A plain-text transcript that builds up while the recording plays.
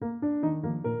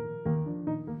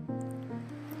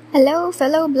Hello,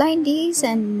 fellow blindies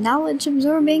and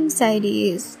knowledge-absorbing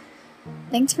sighties.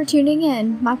 Thanks for tuning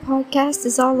in. My podcast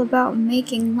is all about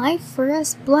making life for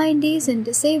us blindies and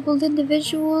disabled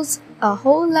individuals a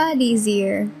whole lot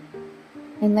easier,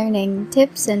 and learning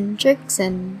tips and tricks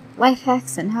and life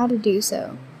hacks and how to do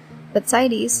so. But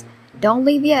sighties, don't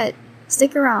leave yet.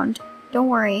 Stick around. Don't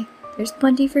worry. There's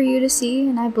plenty for you to see,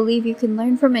 and I believe you can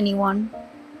learn from anyone.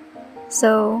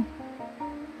 So,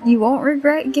 you won't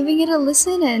regret giving it a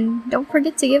listen, and don't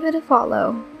forget to give it a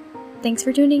follow. Thanks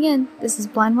for tuning in. This is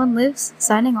Blind One Lives,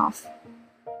 signing off.